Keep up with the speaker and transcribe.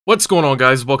What's going on,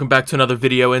 guys? Welcome back to another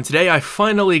video, and today I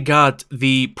finally got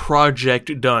the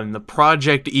project done. The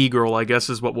Project E-Girl, I guess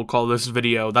is what we'll call this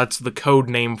video. That's the code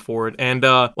name for it. And,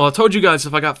 well, I told you guys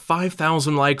if I got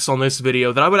 5,000 likes on this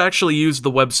video, that I would actually use the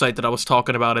website that I was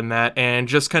talking about in that, and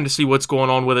just kind of see what's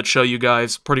going on with it, show you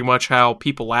guys pretty much how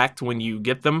people act when you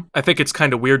get them. I think it's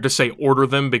kind of weird to say order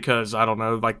them, because, I don't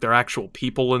know, like, they're actual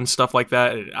people and stuff like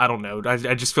that. I don't know.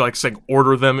 I just feel like saying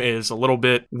order them is a little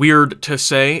bit weird to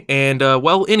say, and,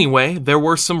 well, anyway, there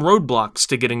were some roadblocks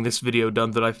to getting this video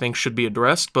done that I think should be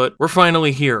addressed, but we're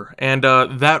finally here. And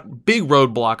that big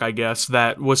roadblock, I guess,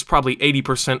 that was probably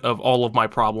 80% of all of my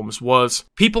problems was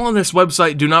people on this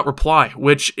website do not reply,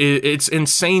 which it's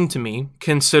insane to me,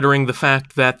 considering the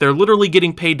fact that they're literally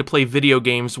getting paid to play video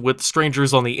games with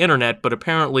strangers on the internet, but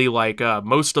apparently, like,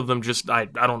 most of them just, I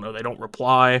don't know, they don't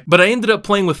reply. But I ended up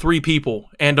playing with 3 people,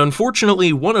 and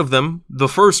unfortunately, one of them, the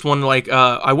first one, like,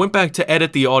 I went back to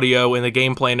edit the audio and the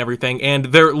gameplay and everything, and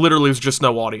there literally was just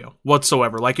no audio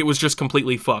whatsoever. Like, it was just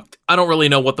completely fucked. I don't really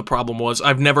know what the problem was.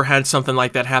 I've never had something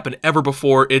like that happen ever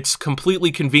before. It's completely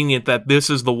convenient that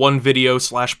this is the one video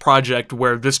slash project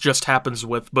where this just happens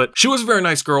with, but she was a very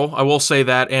nice girl, I will say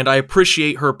that, and I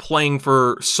appreciate her playing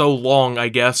for so long, I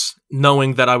guess,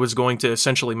 knowing that I was going to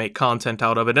essentially make content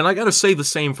out of it. And I gotta say the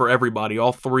same for everybody,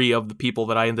 all 3 of the people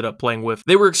that I ended up playing with.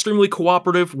 They were extremely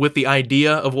cooperative with the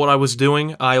idea of what I was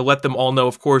doing. I let them all know,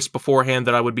 of course, beforehand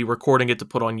that I would be recording it to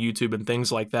put on YouTube and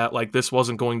things like that. Like, this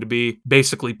wasn't going to be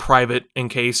basically private in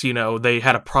case, you know, they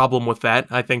had a problem with that.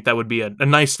 I think that would be a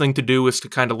nice thing to do, is to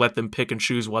kind of let them pick and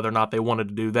choose whether or not they wanted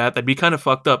to do that. That'd be kind of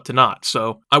fucked up to not.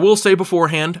 So I will say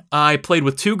beforehand, I played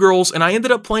with 2 girls, and I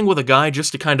ended up playing with a guy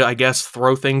just to kind of, I guess,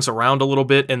 throw things around a little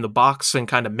bit in the box and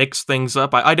kind of mix things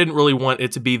up. I didn't really want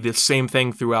it to be the same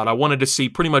thing throughout. I wanted to see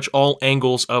pretty much all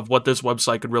angles of what this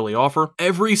website could really offer.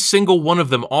 Every single one of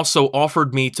them also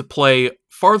offered me to play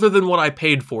farther than what I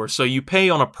paid for, so you pay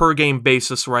on a per game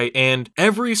basis, right? And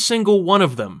every single one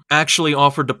of them actually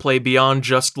offered to play beyond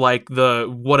just like the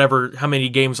whatever, how many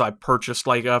games I purchased.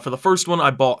 Like, for the first one, I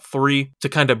bought 3 to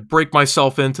kind of break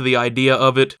myself into the idea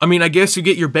of it. I mean, I guess you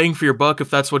get your bang for your buck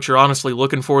if that's what you're honestly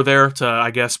looking for there, to,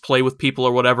 I guess, play with people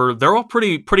or whatever. They're all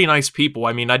pretty nice people.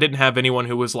 I mean, I didn't have anyone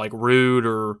who was like rude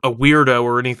or a weirdo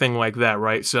or anything like that,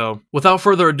 right? So without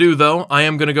further ado, though, I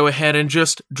am gonna go ahead and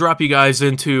just drop you guys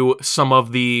into some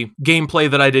of the gameplay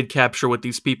that I did capture with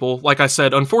these people. Like I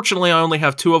said, unfortunately, I only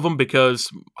have 2 of them because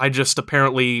I just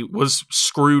apparently was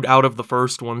screwed out of the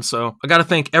first one. So I gotta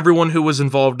thank everyone who was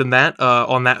involved in that,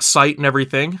 on that site and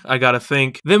everything. I gotta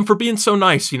thank them for being so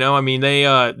nice, you know? I mean,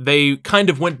 they kind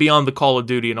of went beyond the Call of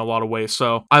Duty in a lot of ways.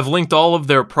 So I've linked all of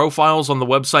their profiles on the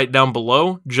website down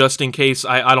below, just in case.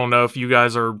 I don't know if you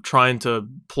guys are trying to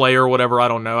play or whatever. I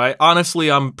don't know.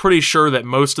 Honestly, I'm pretty sure that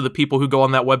most of the people who go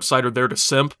on that website are there to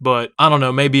simp, but I don't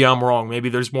know, maybe I'm wrong. Maybe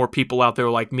there's more people out there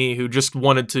like me who just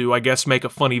wanted to, I guess, make a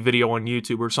funny video on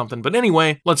YouTube or something. But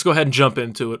anyway, let's go ahead and jump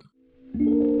into it.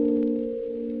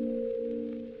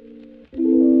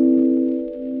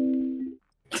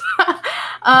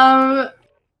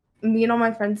 Me and all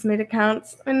my friends made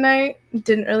accounts one night.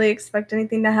 Didn't really expect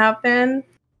anything to happen.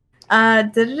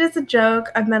 Did it as a joke.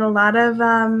 I've met a lot of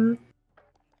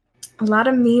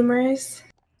memers.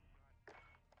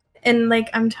 And, like,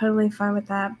 I'm totally fine with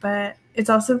that, but it's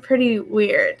also pretty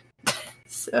weird.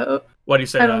 So, Why do you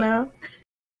say I that?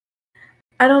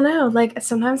 I don't know. Like,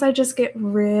 sometimes I just get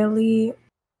really,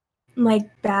 like,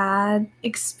 bad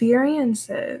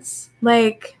experiences.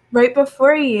 Like, right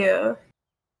before you.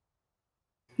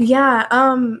 Yeah,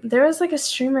 there was, like, a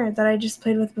streamer that I just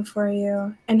played with before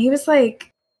you, and he was,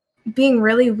 like, being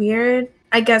really weird,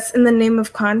 I guess, in the name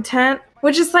of content.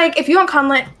 Which is, like, if you want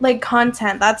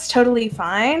content, that's totally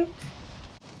fine.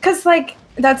 Because, like,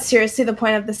 that's seriously the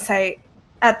point of the site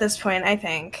at this point, I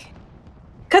think.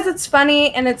 Because it's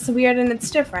funny, and it's weird, and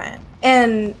it's different.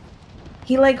 And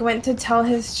he, like, went to tell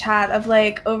his chat of,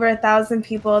 like, over 1,000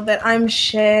 people that I'm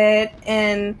shit,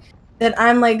 and that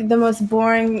I'm, like, the most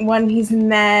boring one he's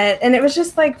met. And it was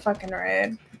just, like, fucking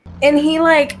rude. And he,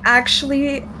 like,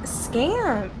 actually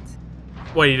scammed.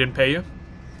 Wait, he didn't pay you?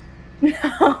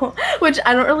 No, which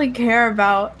I don't really care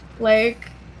about. Like,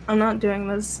 I'm not doing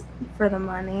this for the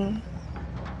money.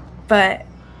 But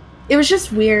it was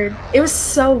just weird. It was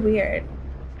so weird.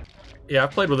 Yeah, I've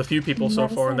played with a few people so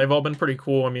far, and they've all been pretty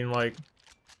cool. I mean, like,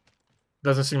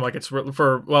 doesn't seem like it's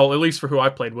well, at least for who I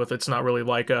played with, it's not really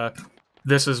like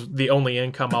this is the only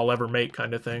income I'll ever make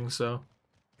kind of thing, so.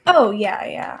 Oh,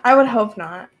 yeah. I would hope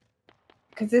not.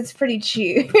 Because it's pretty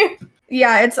cheap.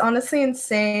 Yeah, it's honestly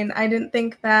insane. I didn't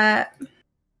think that,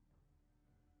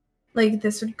 like,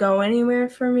 this would go anywhere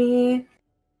for me.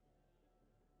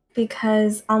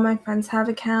 because all my friends have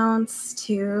accounts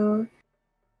too.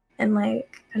 And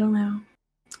like, I don't know.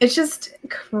 It's just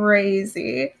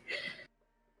crazy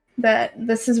that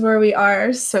this is where we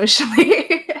are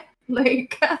socially.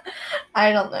 Like,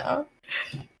 I don't know.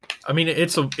 I mean,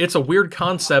 it's a weird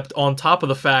concept on top of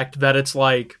the fact that it's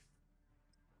like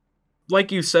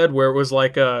you said, where it was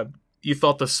like you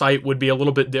thought the site would be a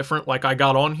little bit different. Like I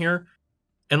got on here,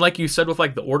 and like you said with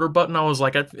like the order button, I was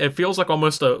like, it feels like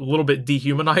almost a little bit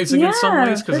dehumanizing in some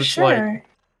ways because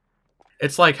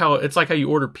it's like how you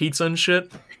order pizza and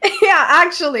shit. Yeah,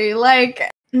 actually,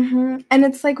 like, and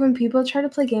it's like when people try to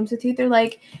play games with you, they're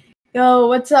like, "Yo,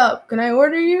 what's up? Can I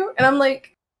order you?" And I'm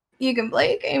like, "You can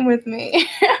play a game with me."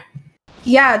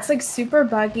 Yeah, it's like super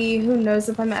buggy. Who knows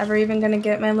if I'm ever even gonna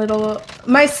get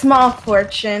my small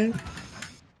fortune.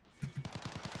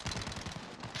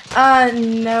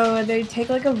 No, they take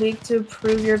like a week to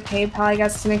approve your PayPal, I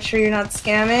guess, to make sure you're not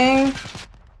scamming.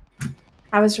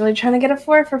 I was really trying to get a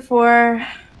 4 for 4.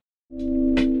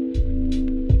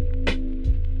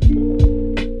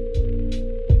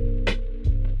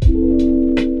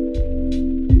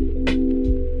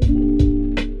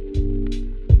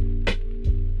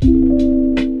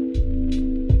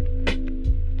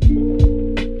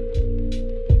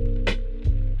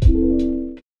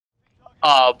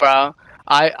 Oh, bro.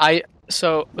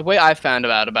 So the way I found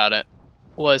out about it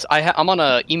was I'm on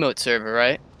a emote server,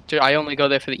 right? I only go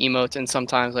there for the emotes and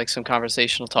sometimes like some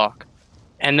conversational talk.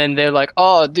 And then they're like,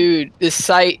 "Oh, dude, this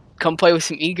site, come play with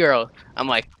some e-girls." I'm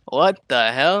like, "What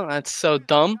the hell? That's so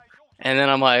dumb." And then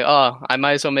I'm like, "Oh, I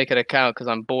might as well make an account because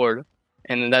I'm bored."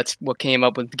 And then that's what came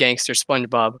up with Gangster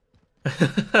SpongeBob.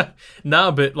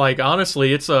 Nah, but like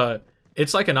honestly, it's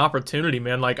like an opportunity,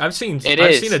 man. Like I've seen It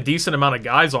I've is. seen a decent amount of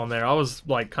guys on there. I was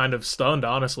like kind of stunned,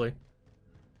 honestly.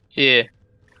 Yeah.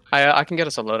 I can get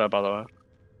us a loadout, by the way.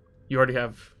 You already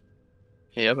have.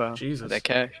 Yeah, bro. Jesus. That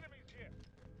cash.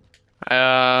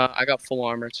 I got full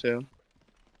armor too.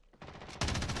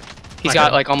 He's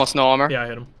got like almost no armor. Yeah, I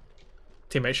hit him.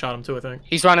 Teammate shot him too, I think.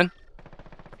 He's running.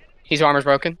 His armor's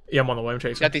broken. Yeah, I'm on the way. I'm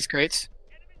chasing. Got these crates.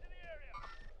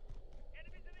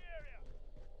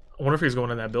 I wonder if he's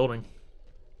going in that building.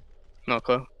 No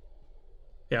clue.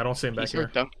 Yeah, I don't see him back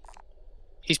here. Though.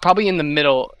 He's probably in the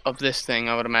middle of this thing,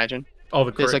 I would imagine. Oh,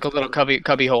 the crate. There's like a little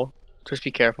cubby hole. Just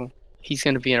be careful. He's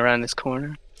gonna be around this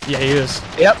corner. Yeah, he is.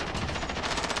 Yep.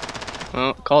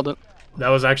 Oh, called it. That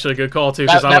was actually a good call too,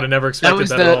 because I would have never expected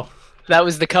that at all. That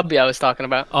was the cubby I was talking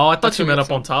about. Oh, I thought you meant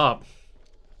up on top.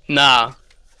 Nah.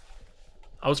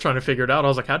 I was trying to figure it out. I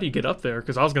was like, how do you get up there?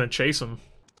 Because I was gonna chase him.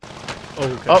 Oh,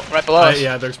 okay. Oh, right below us.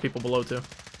 Yeah, there's people below too.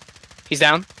 He's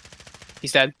down.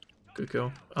 He's dead. Good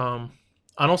kill. I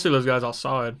don't see those guys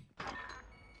outside.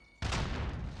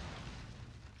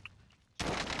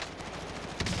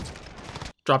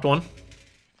 Dropped one.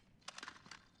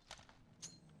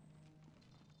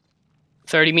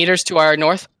 30 meters to our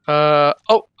north. Oh,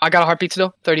 I got a heartbeat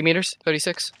still. 30 meters.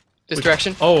 36. This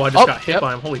direction. Oh, I just got hit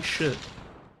by him. Holy shit.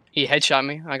 He headshot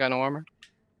me. I got no armor.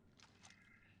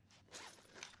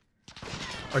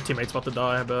 Our teammate's about to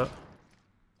die, I bet.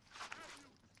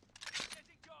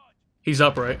 He's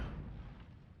up, right?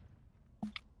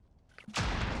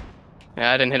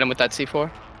 Yeah, I didn't hit him with that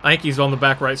C4. I think he's on the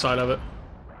back right side of it.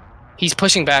 He's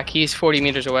pushing back. He's 40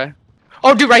 meters away.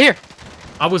 Oh, dude, right here.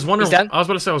 I was wondering. I was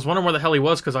about to say I was wondering where the hell he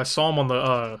was because I saw him on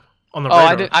the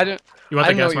radar. I didn't. You want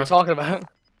I that didn't know gas what you were mask? talking about.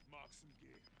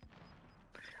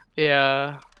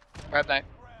 Yeah. Right back.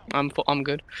 I'm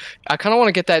good. I kind of want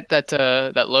to get that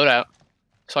loadout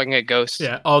so I can get ghosts.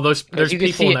 Yeah. Oh, there's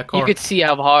people in that car. You could see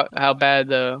how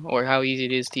bad or how easy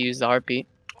it is to use the heartbeat.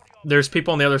 There's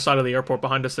people on the other side of the airport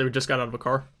behind us. They just got out of a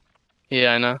car.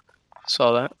 Yeah, I know.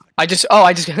 Saw that.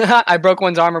 I broke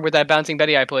one's armor with that bouncing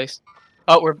Betty I placed.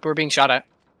 Oh, we're being shot at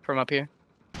from up here.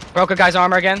 Broke a guy's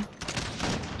armor again.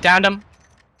 Downed him.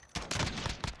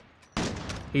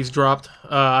 He's dropped.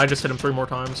 I just hit him 3 more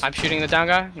times. I'm shooting the down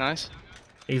guy. Nice.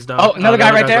 He's down. Oh, another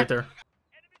guy right there.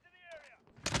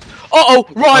 Oh,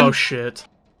 run! Oh shit.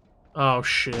 Oh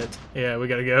shit. Yeah, we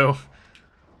gotta go.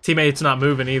 Teammate's not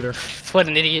moving either. What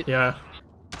an idiot. Yeah.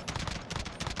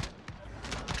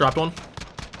 Dropped one.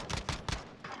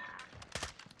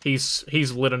 He's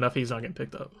lit enough. He's not getting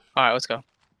picked up. All right, let's go.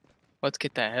 Let's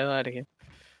get the hell out of here.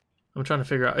 I'm trying to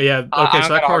figure out. Yeah. Okay,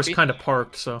 so that car's kind of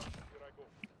parked. So.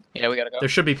 Yeah, we gotta go. There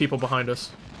should be people behind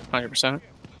us. 100%.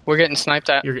 We're getting sniped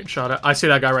at. You're getting shot at. I see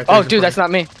that guy right there. Oh, dude, that's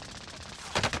not me.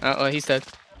 Oh, he's dead.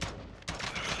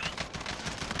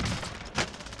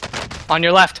 On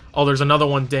your left. Oh, there's another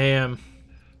one. Damn.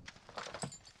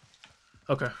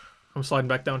 Okay. I'm sliding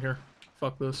back down here.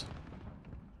 Fuck this.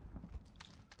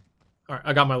 Alright,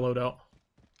 I got my loadout.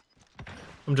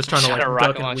 I'm I'm just trying to Shot a like rocket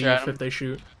duck and launcher weave at 'em. if they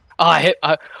shoot. Oh, I hit.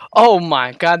 Oh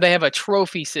my god, they have a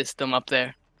trophy system up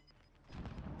there.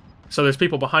 So there's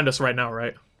people behind us right now,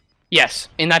 right? Yes,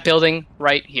 in that building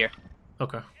right here.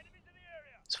 Okay.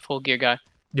 It's a full gear guy.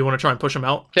 Do you want to try and push them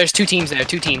out? There's 2 teams there,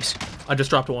 2 teams. I just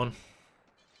dropped one.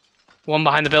 One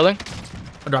behind the building.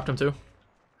 I dropped him too.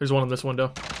 There's one in this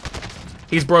window.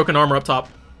 He's broken armor up top.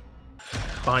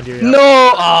 Behind you, yeah. No!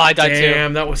 Oh, I died too.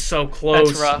 Damn, that was so close.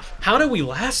 That's rough. How did we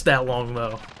last that long,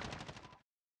 though?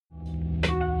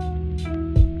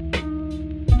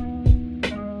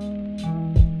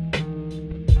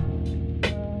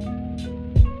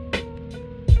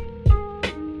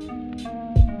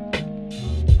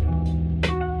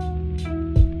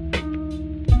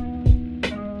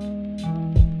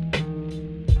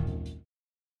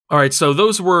 Alright, so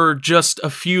those were just a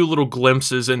few little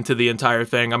glimpses into the entire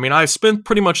thing. I mean, I spent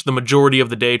pretty much the majority of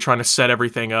the day trying to set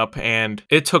everything up, and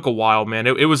it took a while, man.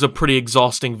 It was a pretty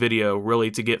exhausting video, really,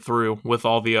 to get through with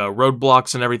all the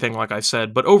roadblocks and everything, like I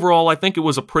said. But overall, I think it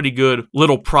was a pretty good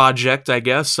little project, I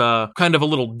guess. Kind of a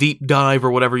little deep dive,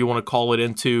 or whatever you want to call it,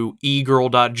 into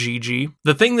egirl.gg.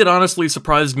 The thing that honestly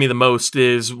surprised me the most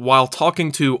is, while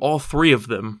talking to all three of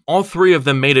them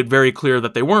made it very clear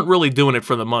that they weren't really doing it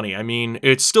for the money. I mean,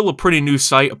 it's still a pretty new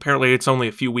site. Apparently it's only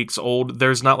a few weeks old.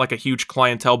 There's not like a huge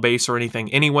clientele base or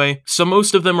anything anyway. So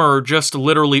most of them are just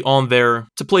literally on there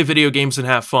to play video games and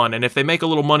have fun. And if they make a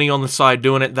little money on the side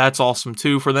doing it, that's awesome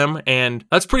too for them. And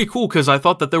that's pretty cool because I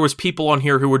thought that there was people on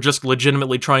here who were just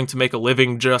legitimately trying to make a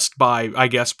living just by, I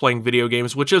guess, playing video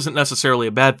games, which isn't necessarily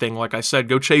a bad thing. Like I said,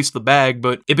 go chase the bag,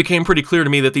 but it became pretty clear to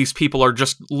me that these people are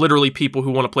just literally people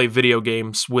who want to play video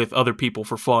games with other people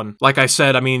for fun. Like I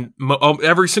said, I mean,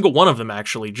 every single one of them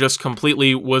actually just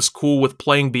completely was cool with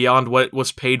playing beyond what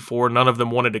was paid for. None of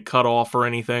them wanted to cut off or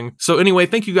anything. So anyway,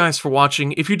 thank you guys for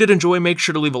watching. If you did enjoy, make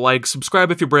sure to leave a like,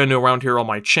 subscribe if you're brand new around here on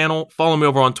my channel, follow me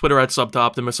over on Twitter at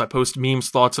 @SubToOptimus. I post memes,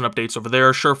 thoughts, and updates over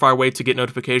there. Surefire way to get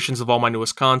notifications of all my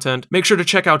newest content. Make sure to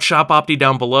check out Shop Opti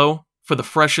down below for the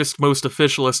freshest, most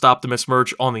officialist Optimus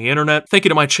merch on the internet. Thank you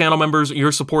to my channel members.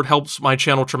 Your support helps my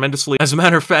channel tremendously. As a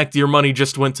matter of fact, your money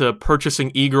just went to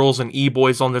purchasing e-girls and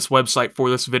e-boys on this website for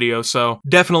this video, so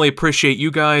definitely appreciate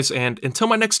you guys, and until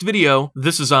my next video,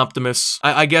 this is Optimus,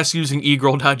 I guess using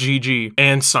egirl.gg,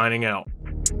 and signing out.